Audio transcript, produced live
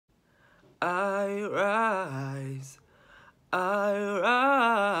I rise, I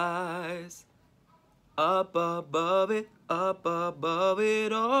rise, up above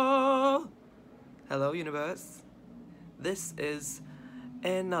it all. Hello, universe. This is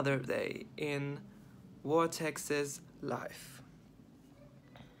another day in Vortex's life.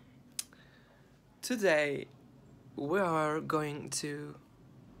 Today, we are going to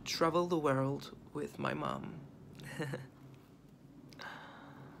travel the world with my mom.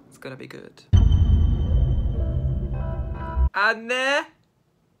 It's gonna be good. Anne?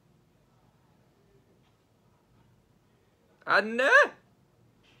 Anne?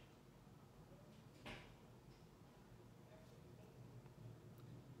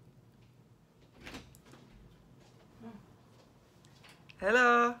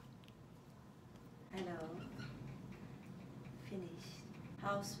 Hello. Hello. Finished.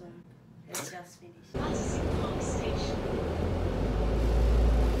 Housework has just finished.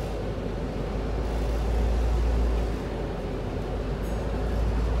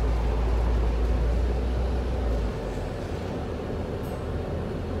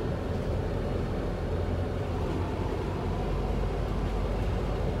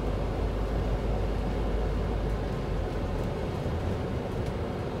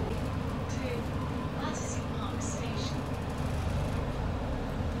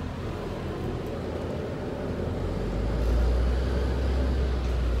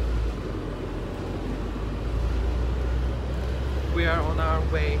 We are on our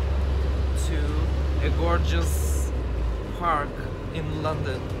way to a gorgeous park in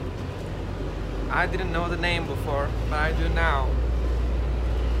London. I didn't know the name before, but I do now.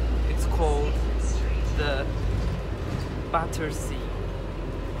 It's called the Battersea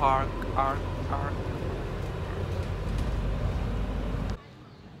Park.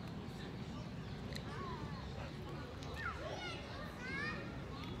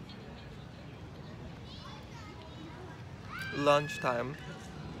 Lunchtime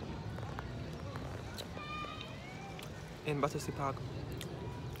in Battersea Park.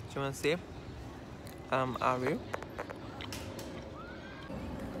 Do you want to see? Are you?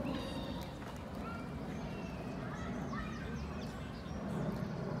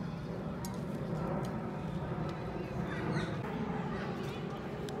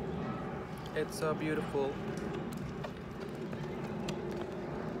 It's so beautiful.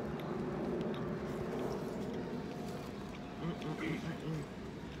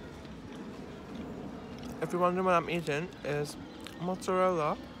 If you wonder what I'm eating, is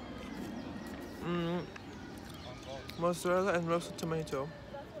mozzarella, mozzarella and roasted tomato,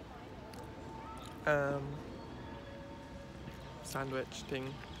 sandwich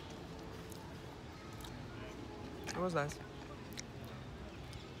thing. It was nice.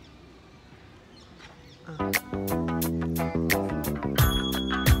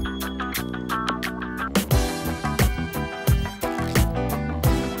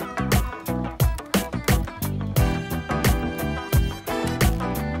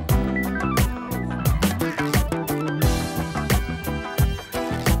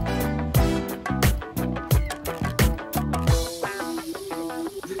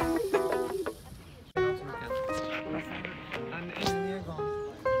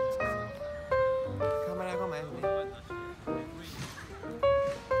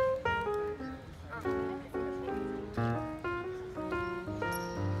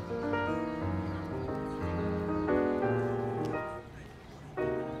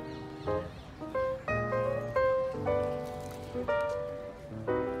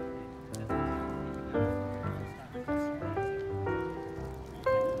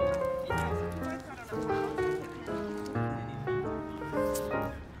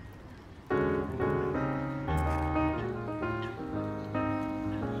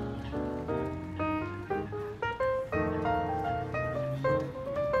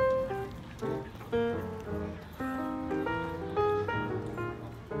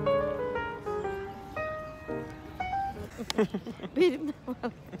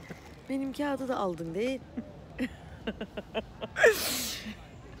 Benim kağıdı da aldın değil?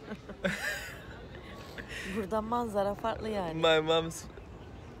 Buradan manzara farklı yani. My mom's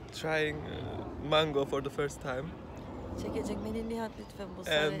trying mango for the first time. Çekecek beni Nihat lütfen bu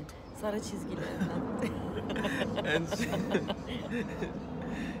sarı çizgilerden. And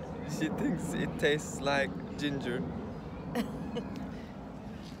she thinks it tastes like ginger.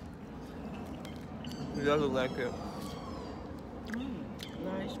 She doesn't like it.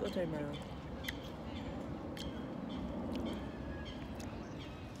 Nice watermelon.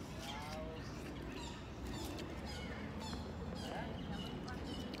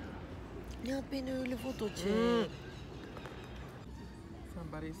 Nihat beni öyle foto çek.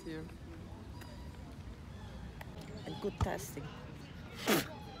 Somebody's here. and good tasting.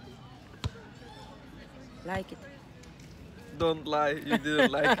 Like it. Don't lie, you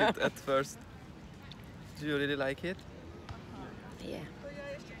didn't like it at first. Do you really like it? Yeah.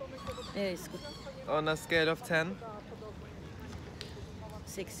 Yeah, it's good. On a scale of 10?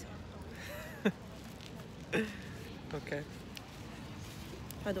 6. Okay.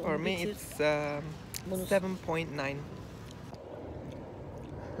 Hadi For onu me bitir. it's Bunu 7.9.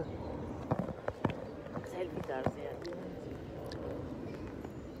 selfie tarzı yani.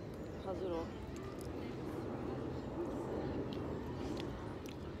 Hazır ol.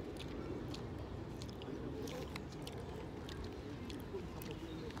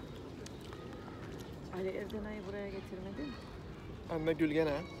 Ali Erdenay'ı buraya getirmedin. Anne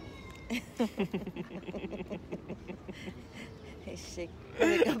Gülgene. Eşek.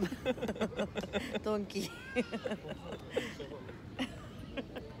 Donkey.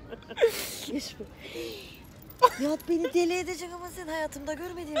 Geç bu. Nihat beni deli edecek ama sen hayatımda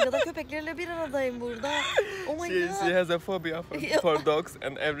görmediğim kadar köpeklerle bir aradayım burada. Oh my god. She has a phobia for dogs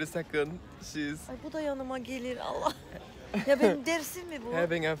and every second she's Ay bu da yanıma gelir Allah. Ya benim dersim mi bu?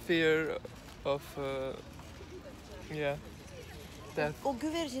 having a fear of yeah, death. O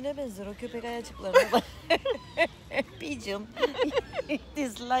güvercine benzer o köpek ayacıklarına bak. Pigeon. It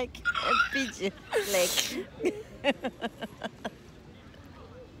is like a pigeon leg.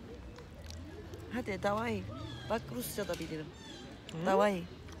 Hadi davay. Bak Rusça da bilirim. Davay.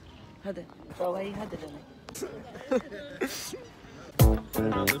 Hadi. Davay hadi demek.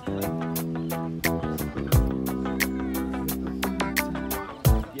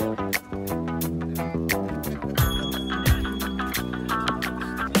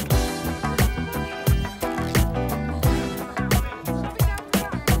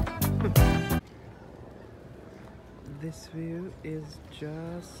 This view is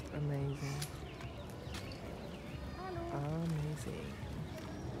just amazing. Amazing.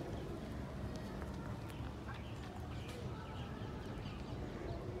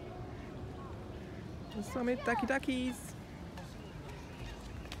 Summit Ducky Duckies.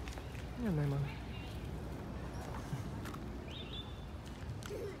 Yeah, my mom.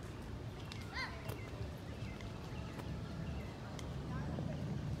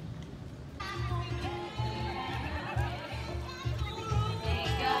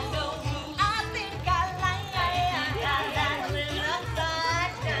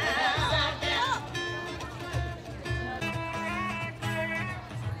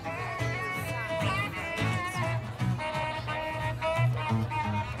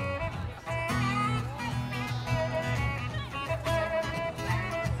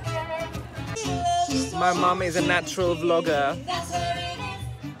 My mom is a natural vlogger.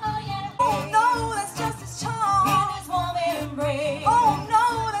 Oh no, that's just his charm. His warm embrace. Oh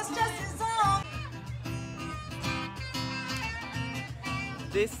no, that's just his arm.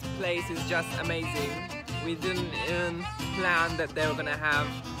 This place is just amazing. We didn't even plan that they were gonna have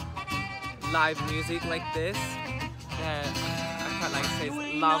live music like this. I quite like it says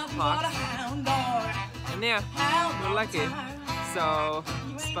Love Park. And yeah, we're lucky. So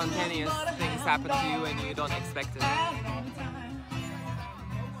spontaneous things happen to you and you don't expect it.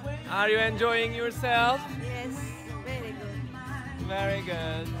 Are you enjoying yourself? Yes, very good. Very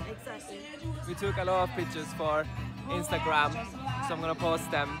good. Exactly. We took a lot of pictures for Instagram, so I'm gonna post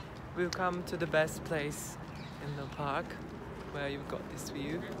them. We've come to the best place in the park where you've got this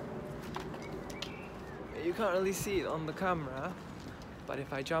view. You can't really see it on the camera, but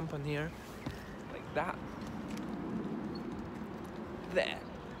if I jump on here like that, there.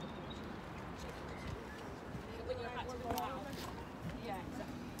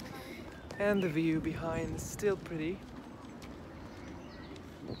 And the view behind is still pretty.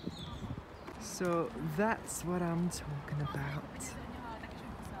 So that's what I'm talking about.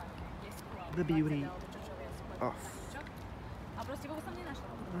 The beauty of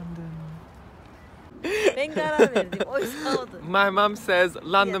London. Ben karar verdim. Oysa odur. My mom says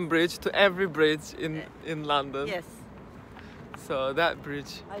London Yes. Bridge to every bridge in London. Yes. So that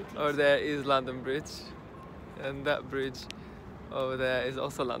bridge I think over so. there is London Bridge, and that bridge over there is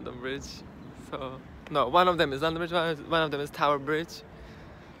also London Bridge. So no, one of them is London Bridge, one of them is Tower Bridge.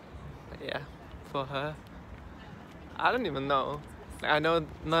 Yeah, for her. I don't even know. I know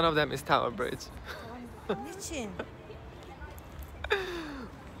none of them is Tower Bridge. Niçin?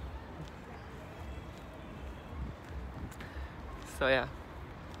 So yeah,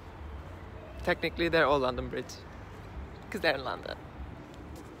 technically they're all London Bridge because they're in London.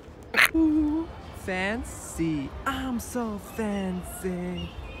 Ooh, fancy! I'm so fancy.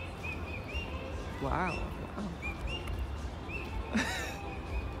 Wow.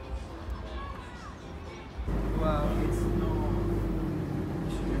 Wow.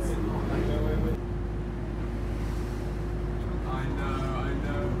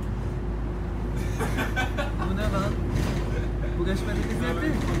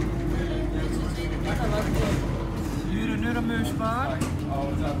 Yürünürmüş bak.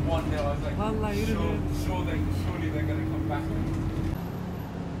 Vallahi yürünür.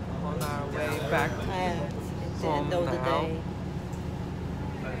 On our way back Evet. It's the end of the now. day.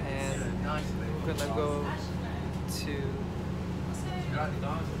 And we're gonna go to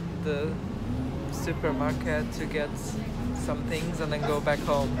the supermarket to get some things and then go back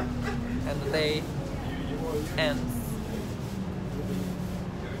home. And the day ends.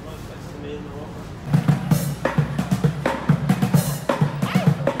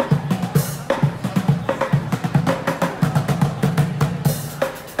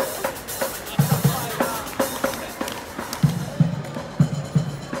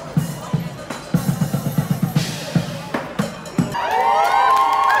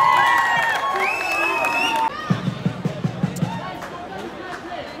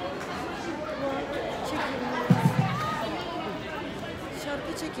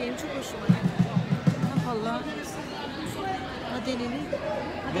 Şarkı çekeyim, çok hoşuma gitti. Valla. Ha delilik.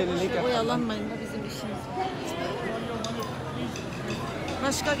 Hadi Delilik boşver, yapalım. oyalanmayın da bizim işimiz.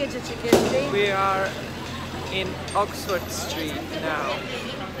 Başka gece çekeriz değil mi? We are in Oxford Street now.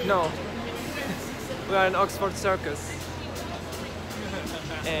 No, we are in Oxford Circus.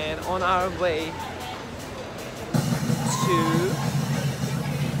 And on our way to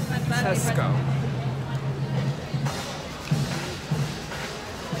Tesco.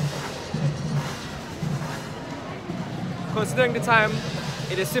 Considering the time,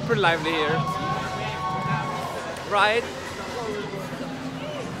 it is super lively here. Right?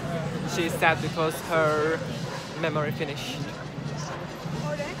 She's sad because her memory finished.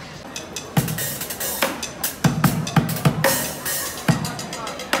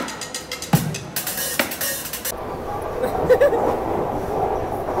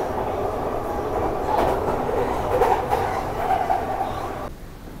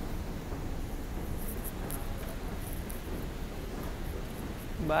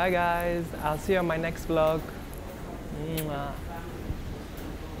 Bye guys, I'll see you on my next vlog. Mwah.